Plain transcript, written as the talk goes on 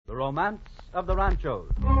The Romance of the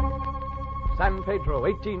Ranchos. San Pedro,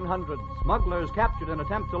 1800. Smugglers captured in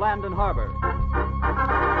attempt to land in harbor.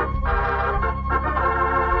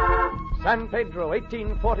 San Pedro,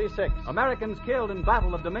 1846. Americans killed in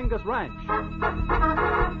Battle of Dominguez Ranch.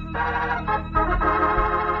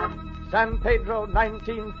 San Pedro,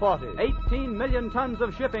 1940. 18 million tons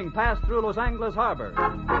of shipping passed through Los Angeles Harbor.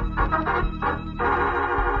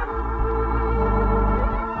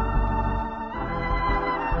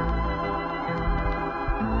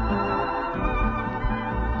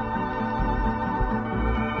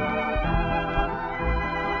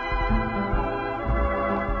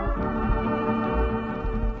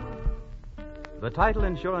 The Title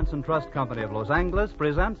Insurance and Trust Company of Los Angeles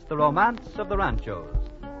presents The Romance of the Ranchos,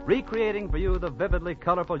 recreating for you the vividly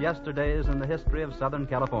colorful yesterdays in the history of Southern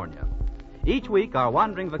California. Each week, our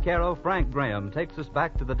wandering vaquero, Frank Graham, takes us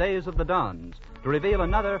back to the days of the Dons to reveal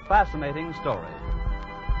another fascinating story.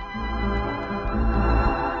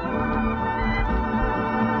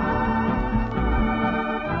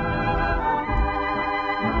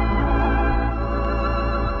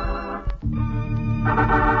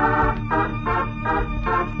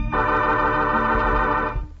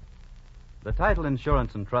 The Title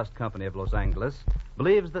Insurance and Trust Company of Los Angeles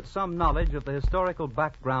believes that some knowledge of the historical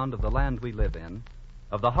background of the land we live in,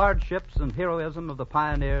 of the hardships and heroism of the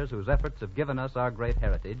pioneers whose efforts have given us our great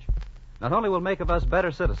heritage, not only will make of us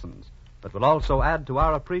better citizens, but will also add to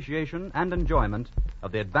our appreciation and enjoyment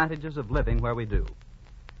of the advantages of living where we do.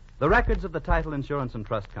 The records of the Title Insurance and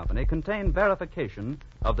Trust Company contain verification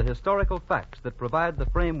of the historical facts that provide the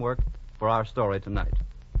framework for our story tonight.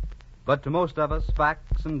 But to most of us,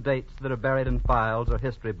 facts and dates that are buried in files or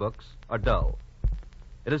history books are dull.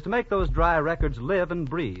 It is to make those dry records live and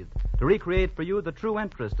breathe, to recreate for you the true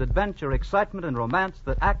interest, adventure, excitement, and romance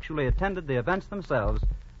that actually attended the events themselves,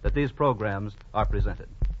 that these programs are presented.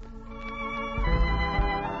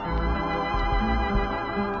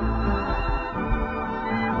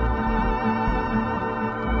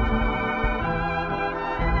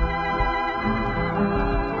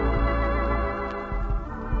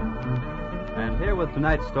 With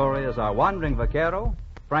tonight's story is our wandering vaquero,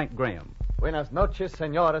 Frank Graham. Buenas noches,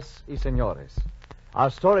 señoras y señores.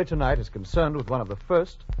 Our story tonight is concerned with one of the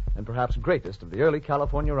first and perhaps greatest of the early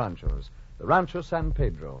California ranchos, the Rancho San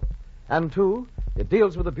Pedro. And, too, it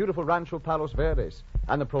deals with the beautiful Rancho Palos Verdes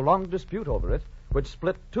and the prolonged dispute over it, which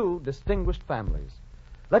split two distinguished families.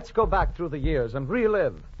 Let's go back through the years and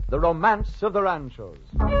relive the romance of the Ranchos.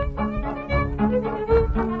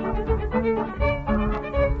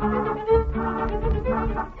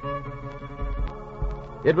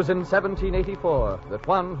 It was in 1784 that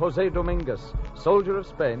Juan José Dominguez, soldier of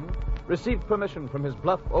Spain, received permission from his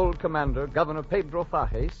bluff old commander, Governor Pedro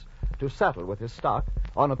Fajes, to settle with his stock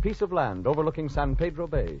on a piece of land overlooking San Pedro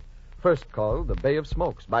Bay, first called the Bay of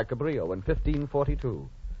Smokes by Cabrillo in 1542.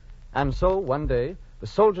 And so, one day, the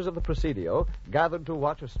soldiers of the Presidio gathered to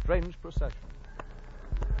watch a strange procession.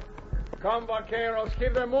 Come, vaqueros,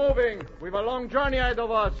 keep them moving. We've a long journey ahead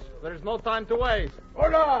of us. There's no time to waste.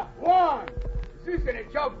 Hola, Juan! Is this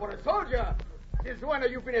any job for a soldier? Since when have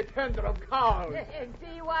you been a tender of cows?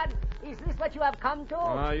 See, Juan, is this what you have come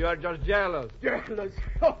to? You are just jealous. Jealous?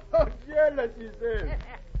 Oh, jealous, he says.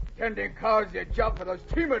 Tending cows is a job for those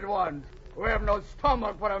timid ones who have no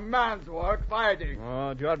stomach for a man's work fighting.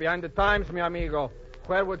 Oh, you are behind the times, mi amigo.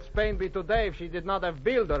 Where would Spain be today if she did not have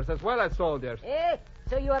builders as well as soldiers?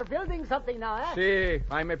 So you are building something now, eh? See,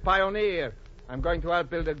 I'm a pioneer. I'm going to help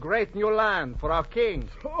build a great new land for our king.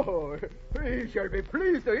 Oh, we shall be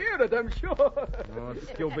pleased to hear it, I'm sure. Oh,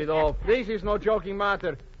 stupid oaf. This is no joking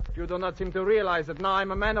matter. You do not seem to realize that now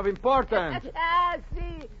I'm a man of importance.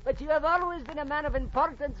 See, but you have always been a man of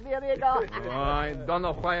importance, mi amigo. I don't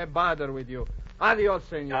know why I bother with you. Adios,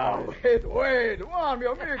 senor. Now, wait, Juan, mi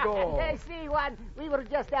amigo. See, Juan, we were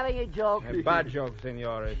just having a joke. A bad joke,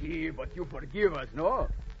 senores. See, but you forgive us, no?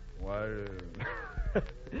 Well...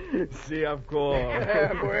 See, of course.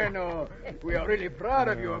 Bueno, we are really proud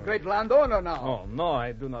of you, a great landowner now. Oh, no,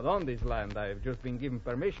 I do not own this land. I've just been given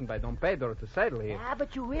permission by Don Pedro to settle here. Yeah,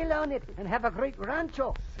 but you will own it and have a great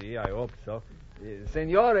rancho. See, I hope so.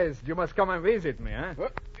 Senores, you must come and visit me, eh?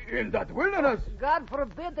 In that wilderness? God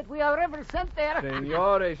forbid that we are ever sent there.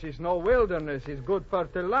 Senores, it's no wilderness. It's good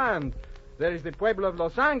fertile land. There is the Pueblo of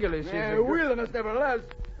Los Angeles. Wilderness nevertheless.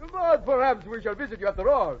 But perhaps we shall visit you after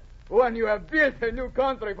all. When you have built a new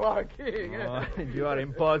country for our king. Oh, you are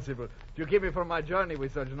impossible. You keep me from my journey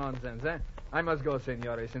with such nonsense, eh? I must go,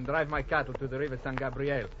 senores, and drive my cattle to the river San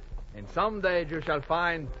Gabriel. And someday you shall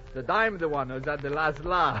find that I'm the one who's at the last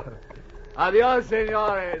laugh. Adiós,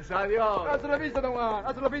 señores. Adiós. Hasta la vista, don Juan.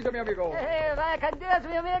 Hasta la vista, mi amigo. Vaya con Dios,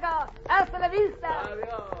 mi amigo. Hasta la vista.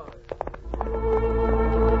 Adiós.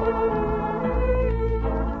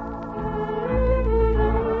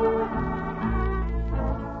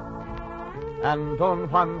 And Don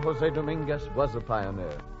Juan Jose Dominguez was a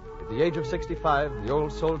pioneer. At the age of 65, the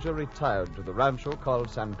old soldier retired to the rancho called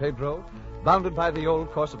San Pedro, bounded by the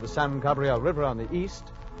old course of the San Gabriel River on the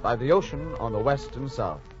east, by the ocean on the west and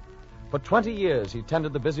south. For 20 years, he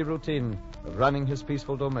tended the busy routine of running his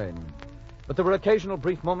peaceful domain. But there were occasional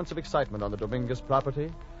brief moments of excitement on the Dominguez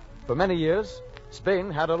property. For many years,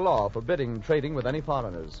 Spain had a law forbidding trading with any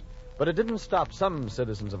foreigners, but it didn't stop some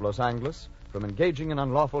citizens of Los Angeles from engaging in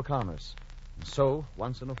unlawful commerce. And so,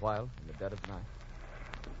 once in a while, in the dead of night...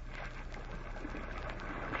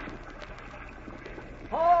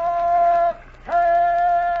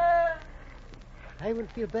 I will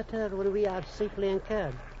feel better when we are safely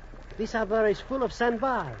anchored. This harbor is full of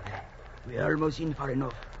sandbars. We are almost in far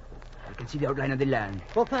enough. I can see the outline of the land.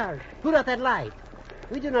 Popper, put out that light.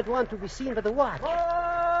 We do not want to be seen by the watch.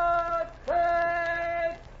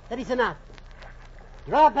 That is enough.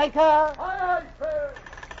 Drop anchor.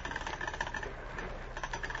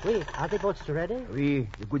 Wait, are the boats ready? Oui,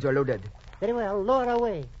 the goods are loaded. Very well, lower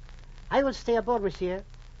away. I will stay aboard, monsieur.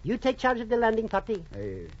 You take charge of the landing party.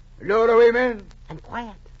 Lower away, men. And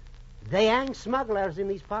quiet. They hang smugglers in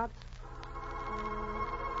these parts.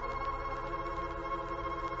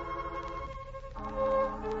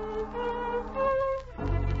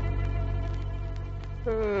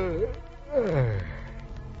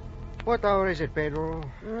 What hour is it, Pedro?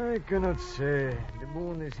 I cannot say. The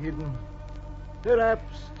moon is hidden.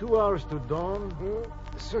 Perhaps 2 hours to dawn.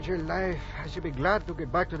 Such a life. I should be glad to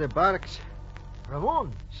get back to the barracks.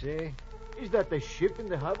 Ramon, See? is that the ship in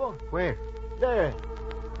the harbor? Where? There.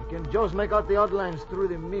 I can just make out the outlines through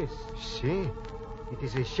the mist. See? It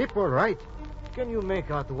is a ship, all right. Can you make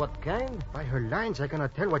out what kind? By her lines, I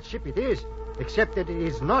cannot tell what ship it is, except that it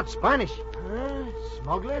is not Spanish.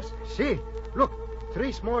 Smugglers? See? Look,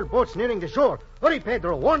 3 small boats nearing the shore. Hurry,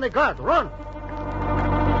 Pedro. Warn the guard. Run.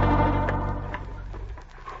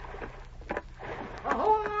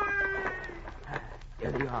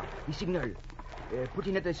 There they are. The signal.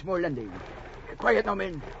 Putting at a small landing. Quiet now,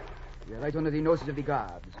 men. We are right under the noses of the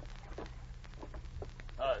guards.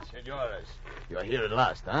 Ah, senores. You're here at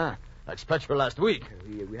last, huh? I expect you last week.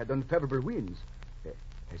 We had unfavorable winds.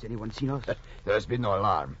 Has anyone seen us? There's been no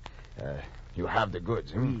alarm. You have the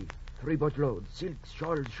goods, Oui. 3 boatloads. Silks,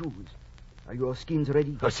 shawls, shoes. Are your skins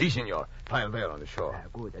ready? Oh, si, senor. Piled there on the shore.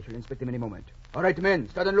 Good. I shall inspect them in a moment. All right, men.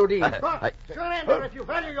 Start unloading. Surrender if you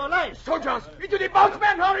value your life. Soldiers! Into the boats,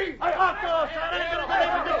 men! Hurry! Hurry,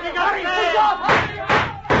 push up!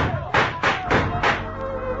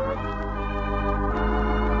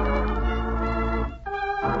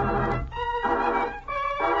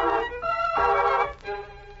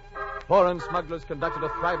 Foreign smugglers conducted a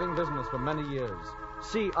thriving business for many years.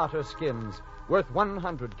 Sea otter skins, worth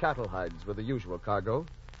 100 cattle hides, were the usual cargo.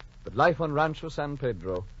 But life on Rancho San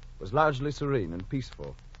Pedro was largely serene and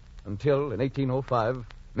peaceful, until, in 1805,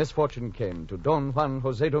 misfortune came to Don Juan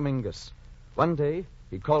Jose Dominguez. One day,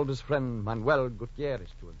 he called his friend Manuel Gutierrez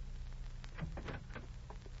to him.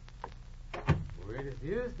 Buenos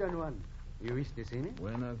dias, Don Juan. You wish to see me?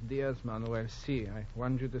 Buenos dias, Manuel. Si, I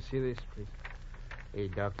want you to see this, please. A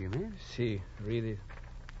document? Si, read it.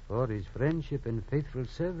 For his friendship and faithful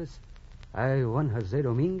service, I, Juan Jose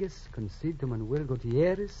Dominguez, concede to Manuel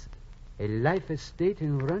Gutierrez a life estate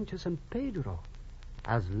in Rancho San Pedro,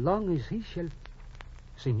 as long as he shall...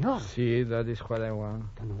 Senor. Si, that is what I want.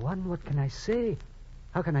 Don Juan, what can I say?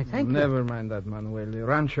 How can I thank you? Never mind that, Manuel. The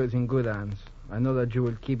rancho is in good hands. I know that you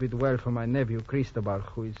will keep it well for my nephew, Cristobal,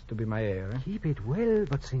 who is to be my heir. Keep it well,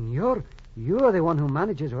 but, senor, you're the one who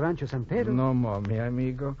manages Rancho San Pedro. No more, mi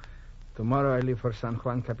amigo. Tomorrow I leave for San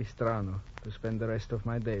Juan Capistrano to spend the rest of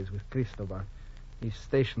my days with Cristobal. He's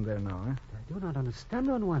stationed there now, eh? I do not understand,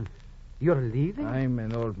 Don Juan. You're leaving? I'm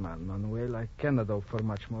an old man, Manuel. I cannot hope for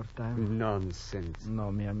much more time. Nonsense.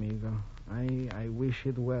 No, mi amigo. I wish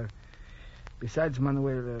it were. Besides,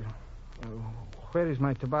 Manuel, where is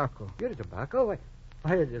my tobacco? Your tobacco?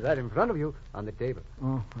 Why, it is right in front of you on the table.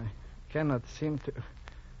 Oh, I cannot seem to...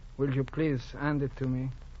 Will you please hand it to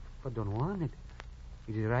me? But Don Juan, it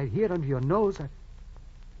is right here under your nose.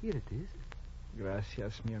 Here it is.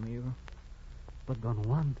 Gracias, mi amigo. But Don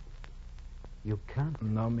Juan, you can't.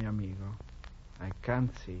 No, mi amigo. I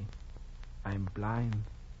can't see. I'm blind.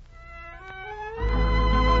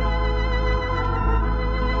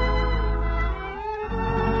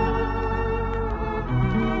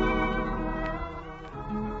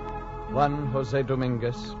 Juan Jose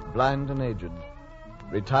Dominguez, blind and aged,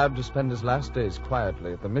 retired to spend his last days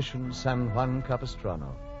quietly at the Mission San Juan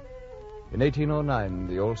Capistrano. In 1809,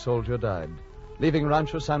 the old soldier died, leaving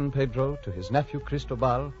Rancho San Pedro to his nephew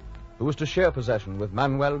Cristobal, who was to share possession with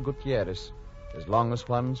Manuel Gutierrez as long as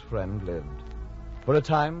Juan's friend lived. For a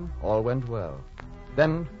time, all went well.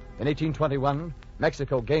 Then, in 1821,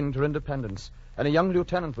 Mexico gained her independence, and a young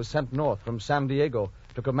lieutenant was sent north from San Diego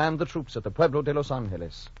to command the troops at the Pueblo de Los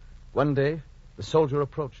Angeles. One day, the soldier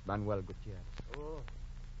approached Manuel Gutierrez. Oh,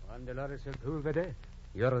 Juan Dolores Sepulveda,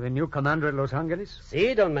 you're the new commander at Los Angeles?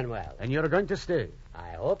 Si, Don Manuel. And you're going to stay?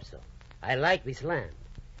 I hope so. I like this land.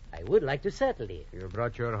 I would like to settle here. You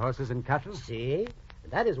brought your horses and cattle? See?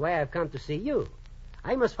 That is why I've come to see you.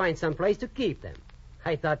 I must find some place to keep them.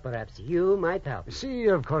 I thought perhaps you might help me. See,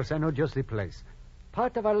 of course, I know just the place.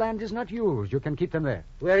 Part of our land is not used. You can keep them there.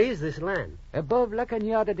 Where is this land? Above La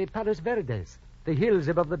Cañada de Palos Verdes, the hills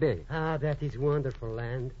above the bay. Ah, that is wonderful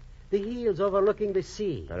land. The hills overlooking the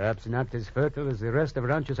sea. Perhaps not as fertile as the rest of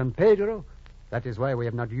Rancho San Pedro. That is why we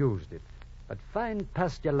have not used it. But fine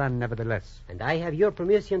pasture land nevertheless. And I have your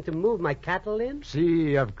permission to move my cattle in?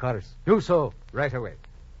 See, of course. Do so right away.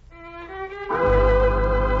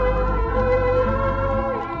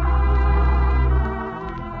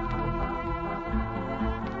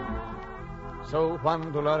 So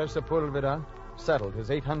Juan Dolores Sepulveda settled his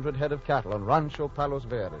 800 head of cattle on Rancho Palos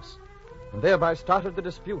Verdes, and thereby started the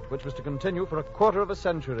dispute which was to continue for a quarter of a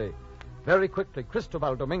century. Very quickly,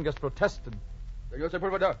 Cristobal Dominguez protested. Senor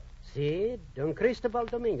Sepulveda. Si, Don Cristobal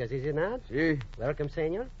Dominguez, is it not? Si. Welcome,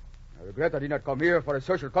 senor. I regret I did not come here for a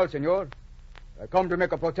social call, senor. I come to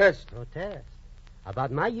make a protest. Protest?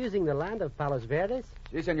 About my using the land of Palos Verdes?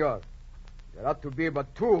 Si, senor. There ought to be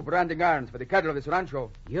but 2 branding irons for the cattle of this rancho.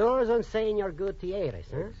 Yours and Senor Gutierrez,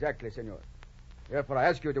 huh? Exactly, senor. Therefore, I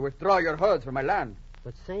ask you to withdraw your herds from my land.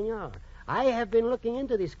 But, senor, I have been looking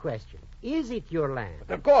into this question. Is it your land?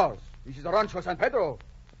 But of course. This is the Rancho San Pedro.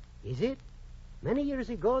 Is it? Many years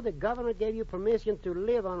ago, the governor gave you permission to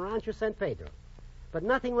live on Rancho San Pedro. But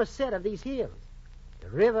nothing was said of these hills. The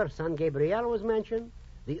river San Gabriel was mentioned,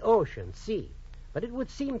 the ocean, sea. But it would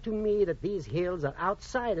seem to me that these hills are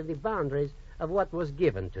outside of the boundaries of what was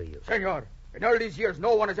given to you. Senor, in all these years,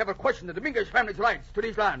 no one has ever questioned the Dominguez family's rights to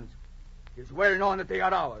these lands. It is well known that they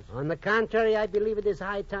are ours. On the contrary, I believe it is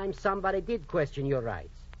high time somebody did question your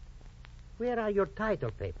rights. Where are your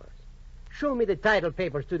title papers? Show me the title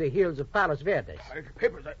papers to the hills of Palos Verdes. Title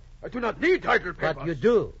papers? I do not need title papers. But you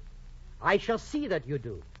do. I shall see that you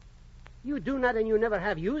do. You do not, and you never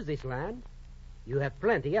have used this land. You have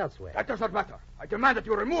plenty elsewhere. That does not matter. I demand that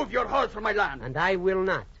you remove your herds from my land. And I will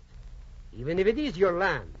not. Even if it is your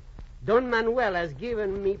land, Don Manuel has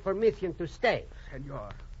given me permission to stay. Senor,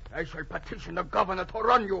 I shall petition the governor to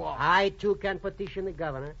run you off. I, too, can petition the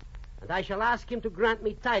governor, and I shall ask him to grant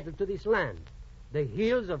me title to this land, the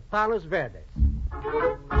hills of Palos Verdes.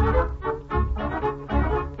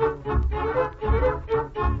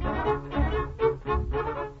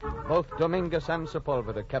 Both Dominguez and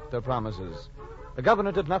Sepulveda kept their promises. The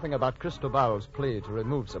governor did nothing about Cristobal's plea to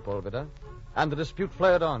remove Sepulveda, and the dispute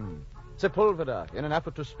flared on. Sepulveda, in an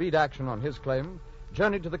effort to speed action on his claim,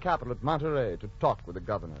 journeyed to the capital at Monterrey to talk with the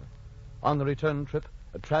governor. On the return trip,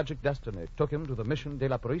 a tragic destiny took him to the Mission de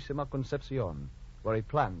la Purísima Concepcion, where he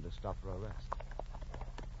planned to stop for a rest.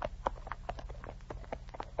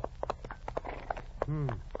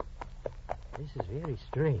 This is very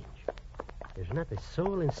strange. There's not a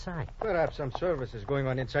soul in sight. Perhaps some service is going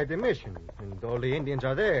on inside the mission, and all the Indians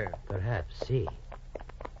are there. Perhaps, see.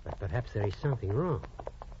 But perhaps there is something wrong.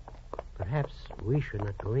 Perhaps we should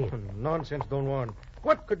not go in. Nonsense, Don Juan.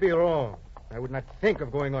 What could be wrong? I would not think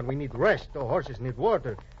of going on. We need rest. The horses need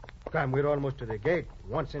water. Come, we're almost to the gate.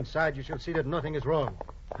 Once inside, you shall see that nothing is wrong.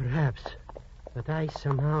 Perhaps. But I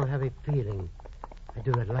somehow have a feeling I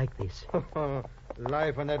do not like this.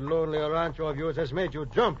 Life on that lonely rancho of yours has made you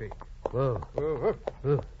jumpy. Whoa.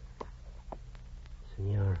 Whoa.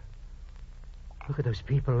 Senor, look at those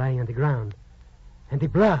people lying on the ground. And the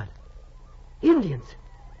blood. Indians.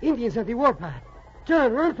 Indians on the warpath.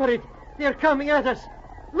 Turn, run for it. They're coming at us.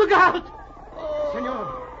 Look out!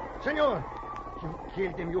 Senor! You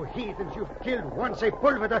killed him, you heathens. You've killed Juan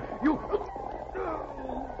Sepulveda. You...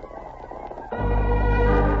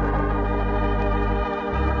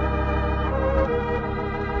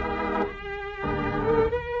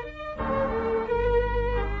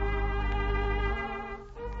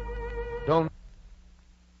 Don't...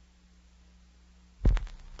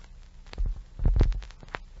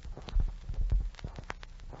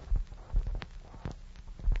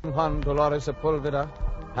 Juan Dolores Sepulveda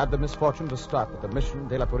had the misfortune to stop at the Mission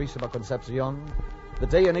de la Purísima Concepcion the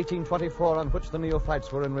day in 1824 on which the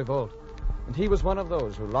neophytes were in revolt, and he was one of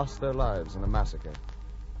those who lost their lives in the massacre.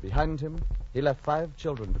 Behind him, he left 5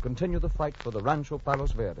 children to continue the fight for the Rancho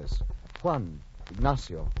Palos Verdes: Juan,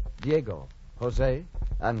 Ignacio, Diego, Jose,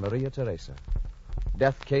 and Maria Teresa.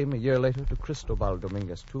 Death came a year later to Cristobal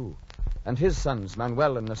Dominguez, too, and his sons,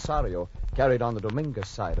 Manuel and Nazario, carried on the Dominguez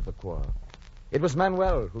side of the quarrel. It was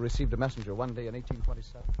Manuel who received a messenger one day in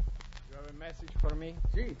 1827. You have a message for me?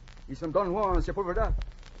 Si, he's from Don Juan Sepulveda.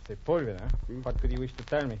 Sepulveda? What could you wish to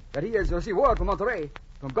tell me? That he has received word from Monterrey,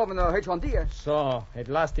 from Governor H. Juan Diaz. So, at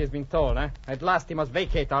last he has been told, eh? At last he must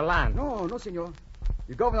vacate our land. No, senor.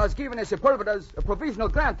 The governor has given us Sepulveda's a provisional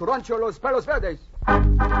grant to Rancho Los Palos Verdes.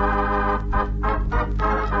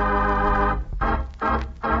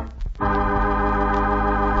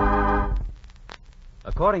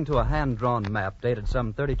 According to a hand-drawn map dated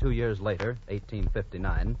some 32 years later,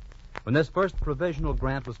 1859, when this first provisional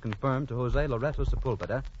grant was confirmed to Jose Loreto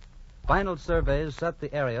Sepulveda, final surveys set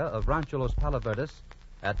the area of Rancho Los Palos Verdes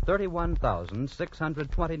at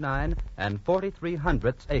 31,629 and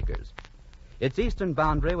 43/100 acres. Its eastern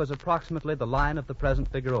boundary was approximately the line of the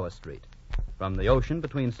present Figueroa Street, from the ocean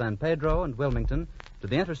between San Pedro and Wilmington to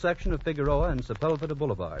the intersection of Figueroa and Sepulveda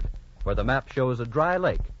Boulevard, where the map shows a dry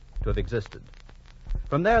lake to have existed.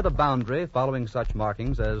 From there, the boundary, following such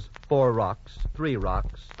markings as 4 rocks, 3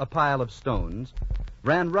 rocks, a pile of stones,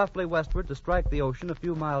 ran roughly westward to strike the ocean a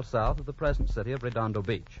few miles south of the present city of Redondo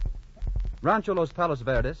Beach. Rancho Los Palos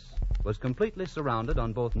Verdes was completely surrounded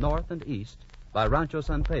on both north and east by Rancho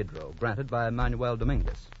San Pedro, granted by Manuel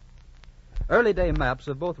Dominguez. Early-day maps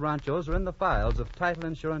of both ranchos are in the files of Title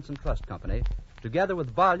Insurance and Trust Company, together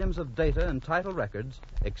with volumes of data and title records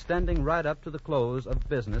extending right up to the close of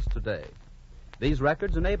business today. These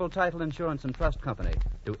records enable Title Insurance and Trust Company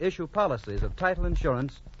to issue policies of title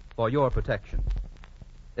insurance for your protection.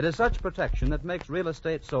 It is such protection that makes real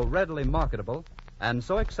estate so readily marketable and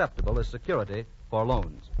so acceptable as security for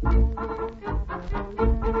loans.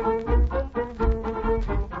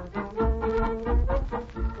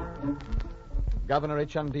 Governor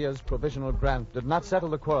H. Diaz's provisional grant did not settle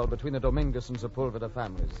the quarrel between the Dominguez and Sepulveda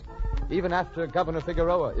families. Even after Governor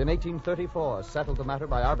Figueroa in 1834 settled the matter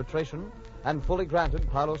by arbitration and fully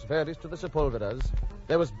granted Palos Verdes to the Sepulvedas,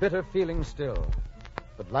 there was bitter feeling still.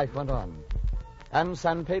 But life went on, and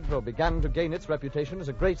San Pedro began to gain its reputation as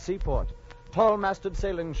a great seaport. Tall-masted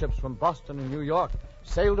sailing ships from Boston and New York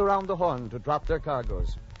sailed around the Horn to drop their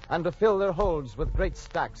cargoes and to fill their holds with great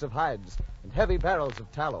stacks of hides and heavy barrels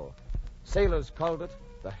of tallow. Sailors called it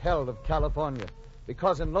the Hell of California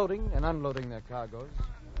because in loading and unloading their cargoes...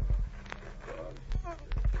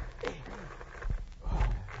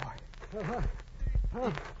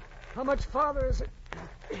 How much farther is it?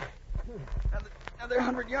 Another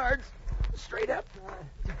 100 yards. Straight up.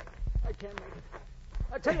 I can't make it.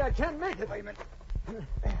 I tell you, I can't make it. Wait a minute.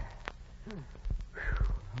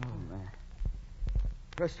 Oh, man.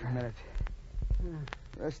 Rest for a minute.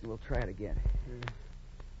 Rest and we'll try it again.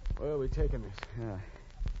 Where are we taking this?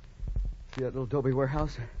 See that little adobe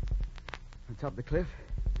warehouse on top of the cliff?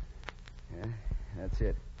 Yeah, that's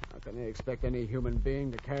it. How can they expect any human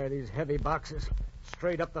being to carry these heavy boxes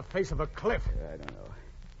straight up the face of a cliff? I don't know.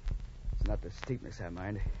 It's not the steepness I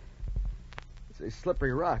mind. It's these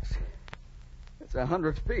slippery rocks. It's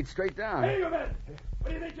 100 feet straight down. Hey, you men! What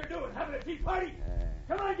do you think you're doing? Having a tea party?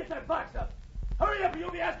 Come on, get that box up. Hurry up or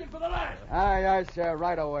you'll be asking for the land. Aye, sir.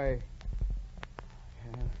 Right away.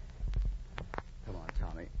 Come on,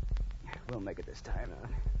 Tommy. We'll make it this time.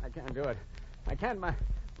 I can't do it. I can't. My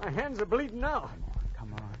hands are bleeding now.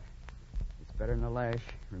 Come on. It's better than the lash.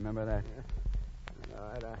 Remember that. Yeah. All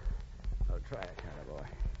right, I'll try it. Boy.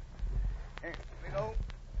 Here we go.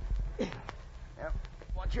 Yep.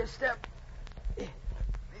 Watch your step.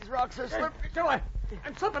 These rocks are slippery. Joey,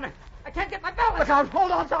 I'm slipping. I can't get my balance. Look out.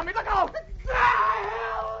 Hold on, Tommy. Look out.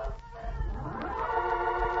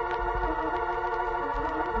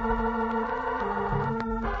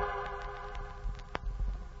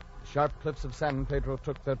 The sharp cliffs of San Pedro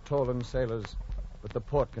took their toll on sailors, but the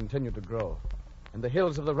port continued to grow, and the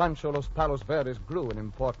hills of the Rancho Los Palos Verdes grew in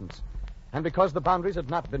importance. And because the boundaries had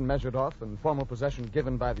not been measured off and formal possession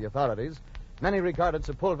given by the authorities, many regarded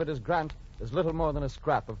Sepulveda's grant as little more than a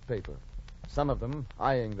scrap of paper. Some of them,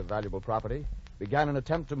 eyeing the valuable property, began an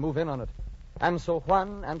attempt to move in on it. And so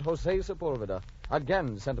Juan and Jose Sepulveda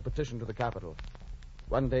again sent a petition to the capital.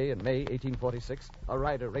 One day in May 1846, a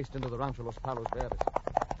rider raced into the Rancho Los Palos Verdes.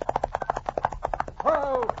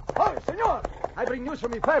 Oh, senor! I bring news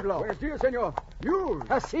from mi pueblo. Where's dear, senor? News?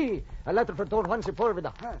 Si, a letter for Don Juan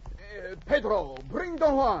Sepulveda. Pedro, bring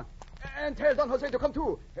Don Juan. And tell Don Jose to come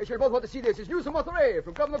too. She'll both want to see this. It's news from Monterey,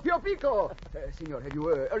 from Governor Pio Pico. Senor, have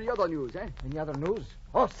you any other news, eh? Any other news?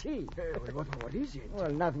 Oh, see. What is it?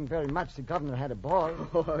 Well, nothing very much. The governor had a ball.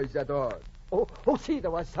 Oh, is that all? Oh, see,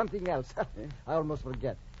 there was something else. I almost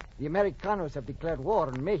forget. The Americanos have declared war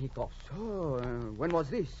on Mexico. So, when was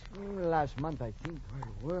this? Last month, I think.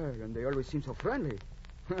 Well, and they always seem so friendly.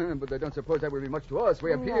 But I don't suppose that will be much to us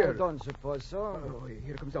way up here. I don't suppose so. Oh,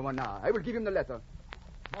 here comes someone now. I will give him the letter.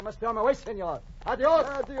 I must be on my way, senor. Adios.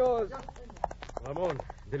 Adios. Ramon,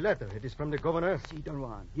 the letter. It is from the governor. Si, Don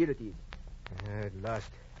Juan. Here it is. At last.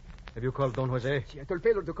 Have you called Don Jose? Si, I told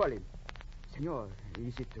Pedro to call him. Senor,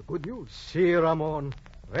 is it good news? Si, Ramon.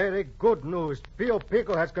 Very good news. Pio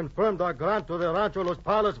Pico has confirmed our grant to the Rancho Los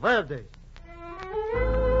Palos Verdes.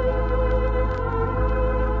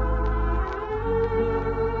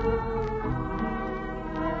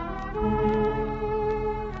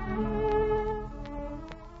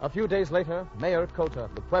 A few days later, Mayor Cota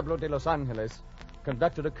of the Pueblo de Los Angeles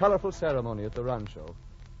conducted a colorful ceremony at the rancho,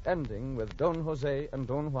 ending with Don Jose and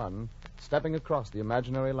Don Juan stepping across the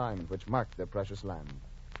imaginary line which marked their precious land.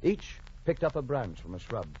 Each picked up a branch from a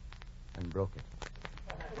shrub and broke it.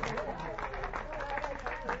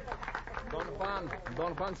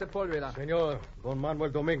 Don Juan Sepulveda. Senor, Don Manuel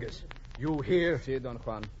Dominguez, you here? Si, Don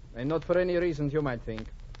Juan. And not for any reasons you might think.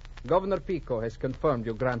 Governor Pico has confirmed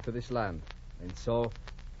your grant to this land. And so,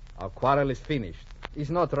 our quarrel is finished.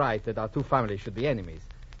 It's not right that our two families should be enemies.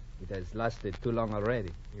 It has lasted too long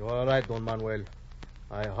already. You are right, Don Manuel.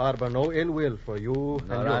 I harbor no ill will for you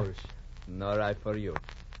and yours. Nor I for you.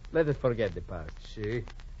 Let us forget the past. See,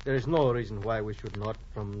 there is no reason why we should not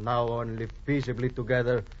from now on live peaceably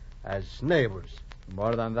together as neighbors.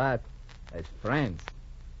 More than that, as friends.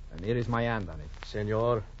 And here is my hand on it.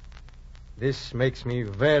 Senor, this makes me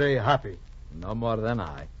very happy. No more than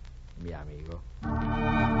I, mi amigo.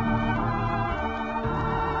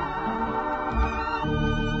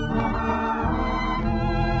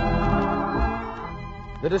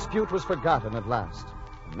 The dispute was forgotten at last.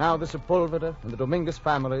 Now the Sepulveda and the Dominguez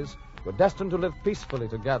families were destined to live peacefully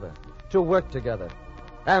together, to work together,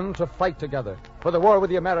 and to fight together. For the war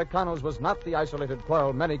with the Americanos was not the isolated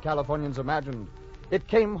quarrel many Californians imagined. It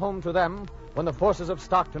came home to them when the forces of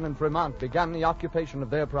Stockton and Fremont began the occupation of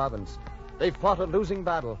their province. They fought a losing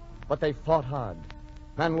battle, but they fought hard.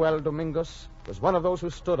 Manuel Dominguez was one of those who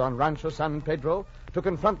stood on Rancho San Pedro to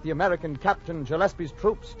confront the American Captain Gillespie's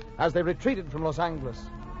troops as they retreated from Los Angeles.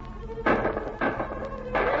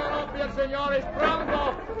 Senor, is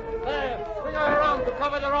pronto. There, swing her around to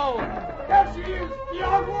cover the road. There she is, the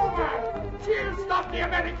old woman. She'll stop the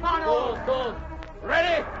Americanos. Good.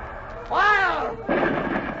 Ready? Fire!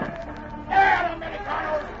 There,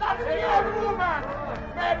 Americanos, stop the old woman.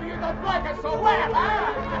 Maybe you don't like her so well,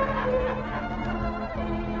 huh?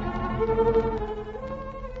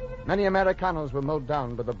 Many Americanos were mowed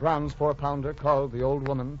down by the Browns 4-pounder called the Old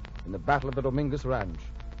Woman in the Battle of the Dominguez Ranch.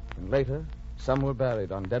 And later, some were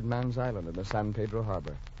buried on Dead Man's Island in the San Pedro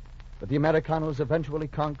harbor. But the Americanos eventually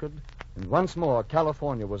conquered, and once more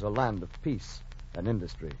California was a land of peace and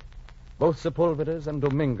industry. Both Sepulveda's and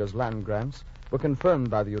Dominguez land grants were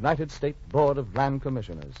confirmed by the United States Board of Land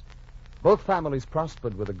Commissioners. Both families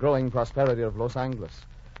prospered with the growing prosperity of Los Angeles.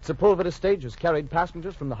 Sepulveda stages carried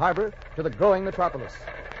passengers from the harbor to the growing metropolis.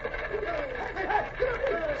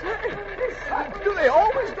 Do they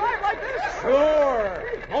always drive like this? Sure.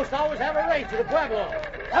 Most always have a race to the Pueblo.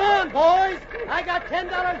 Come on, boys. I got $10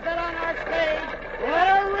 bet on our stage. Let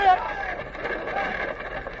her rip.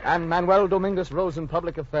 And Manuel Dominguez rose in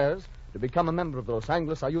public affairs to become a member of the Los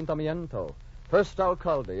Angeles Ayuntamiento, first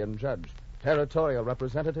alcalde and judge, territorial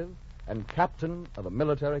representative, and captain of a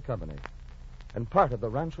military company. And part of the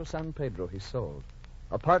Rancho San Pedro he sold,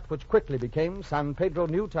 a part which quickly became San Pedro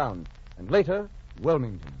Newtown, and later,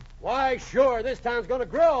 Wilmington. Why, sure, this town's going to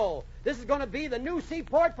grow. This is going to be the new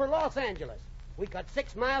seaport for Los Angeles. We cut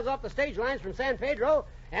 6 miles off the stage lines from San Pedro,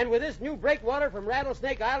 and with this new breakwater from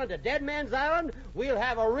Rattlesnake Island to Dead Man's Island, we'll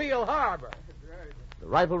have a real harbor. The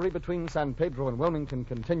rivalry between San Pedro and Wilmington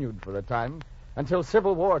continued for a time until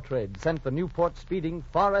Civil War trade sent the new port speeding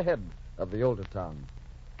far ahead of the older town.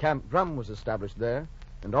 Camp Drum was established there,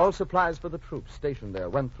 and all supplies for the troops stationed there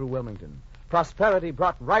went through Wilmington. Prosperity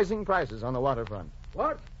brought rising prices on the waterfront.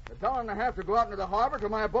 What? $1.50 to go out into the harbor to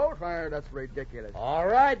my boat? Why, that's ridiculous. All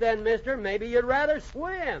right, then, mister. Maybe you'd rather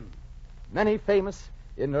swim. Many famous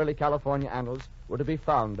in early California annals were to be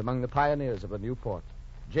found among the pioneers of the new port.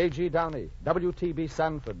 J.G. Downey, W.T.B.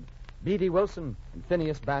 Sanford, B.D. Wilson, and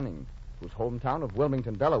Phineas Banning, whose hometown of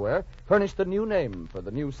Wilmington, Delaware, furnished the new name for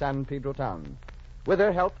the new San Pedro town. With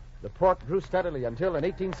their help, the port grew steadily until in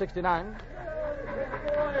 1869...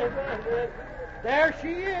 There she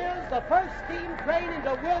is, the first steam train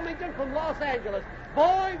into Wilmington from Los Angeles.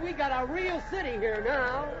 Boy, we got a real city here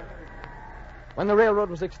now. When the railroad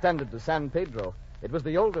was extended to San Pedro, it was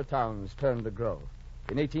the older town's turn to grow.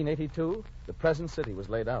 In 1882, the present city was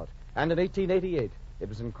laid out, and in 1888, it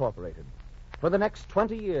was incorporated. For the next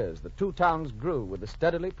 20 years, the two towns grew with the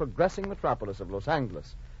steadily progressing metropolis of Los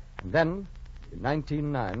Angeles. And then, in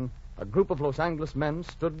 1909, a group of Los Angeles men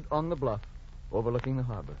stood on the bluff overlooking the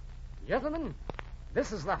harbor. Gentlemen,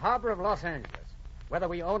 this is the harbor of Los Angeles, whether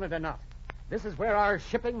we own it or not. This is where our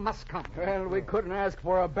shipping must come. Well, we couldn't ask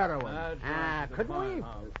for a better one. Couldn't we?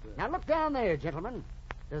 Now look down there, gentlemen.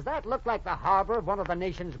 Does that look like the harbor of one of the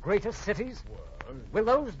nation's greatest cities? Will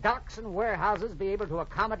those docks and warehouses be able to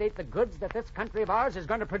accommodate the goods that this country of ours is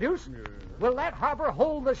going to produce? Will that harbor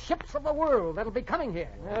hold the ships of the world that'll be coming here?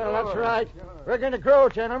 Well, that's right. We're going to grow,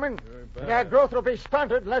 gentlemen. But our growth will be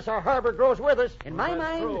stunted unless our harbor grows with us. In my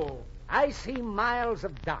mind, I see miles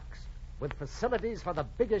of docks with facilities for the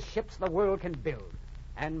biggest ships the world can build.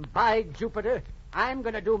 And by Jupiter, I'm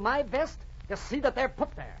going to do my best to see that they're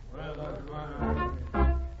put there.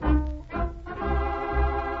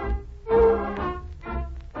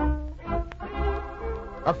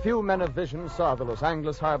 A few men of vision saw the Los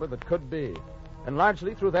Angeles harbor that could be, and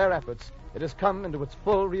largely through their efforts, it has come into its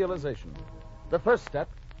full realization. The first step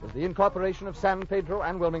was the incorporation of San Pedro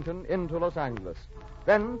and Wilmington into Los Angeles.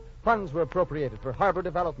 Then, funds were appropriated for harbor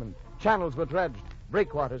development, channels were dredged,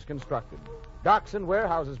 breakwaters constructed. Docks and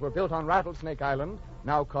warehouses were built on Rattlesnake Island,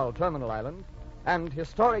 now called Terminal Island, and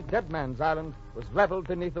historic Dead Man's Island was leveled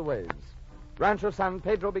beneath the waves. Rancho San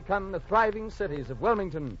Pedro became the thriving cities of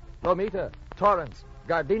Wilmington, Lomita, Torrance,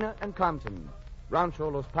 Gardena, and Compton. Rancho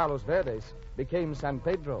Los Palos Verdes became San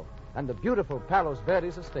Pedro and the beautiful Palos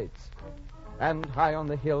Verdes estates. And high on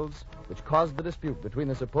the hills, which caused the dispute between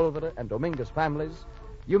the Sepulveda and Dominguez families,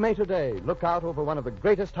 you may today look out over one of the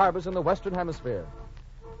greatest harbors in the Western Hemisphere.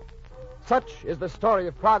 Such is the story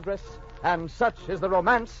of progress, and such is the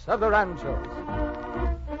romance of the Ranchos.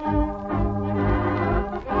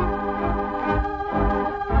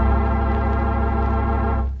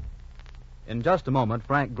 In just a moment,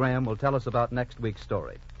 Frank Graham will tell us about next week's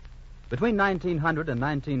story. Between 1900 and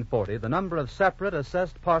 1940, the number of separate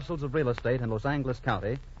assessed parcels of real estate in Los Angeles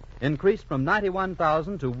County increased from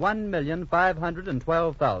 91,000 to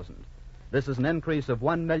 1,512,000. This is an increase of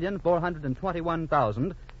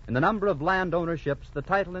 1,421,000 in the number of land ownerships the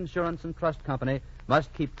Title Insurance and Trust Company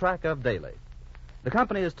must keep track of daily. The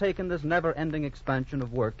company has taken this never-ending expansion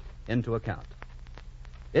of work into account.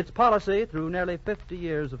 Its policy, through nearly 50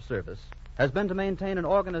 years of service, has been to maintain an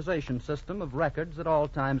organization system of records at all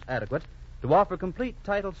times adequate to offer complete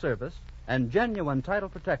title service and genuine title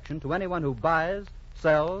protection to anyone who buys,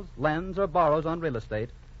 sells, lends, or borrows on real estate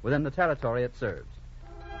within the territory it serves.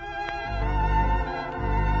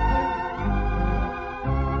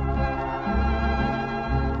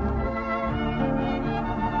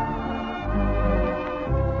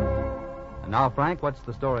 And now, Frank, what's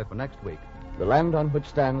the story for next week? The land on which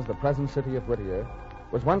stands the present city of Whittier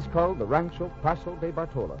was once called the Rancho Paso de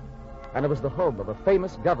Bartola, and it was the home of a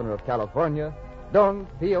famous governor of California, Don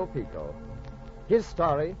Pio Pico. His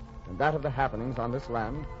story and that of the happenings on this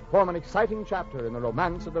land form an exciting chapter in the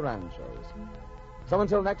romance of the Ranchos. So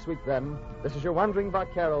until next week, then, this is your wandering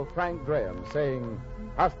vaquero, Frank Graham, saying,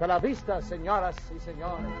 Hasta la vista, señoras y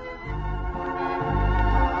señores.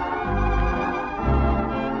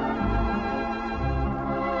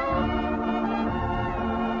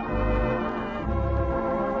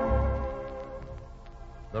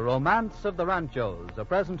 The Romance of the Ranchos, a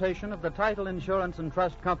presentation of the Title Insurance and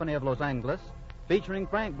Trust Company of Los Angeles, featuring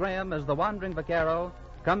Frank Graham as the wandering vaquero,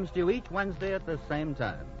 comes to you each Wednesday at the same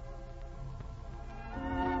time.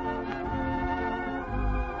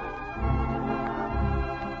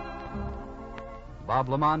 Bob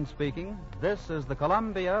Lamont speaking. This is the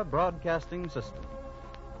Columbia Broadcasting System.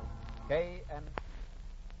 K&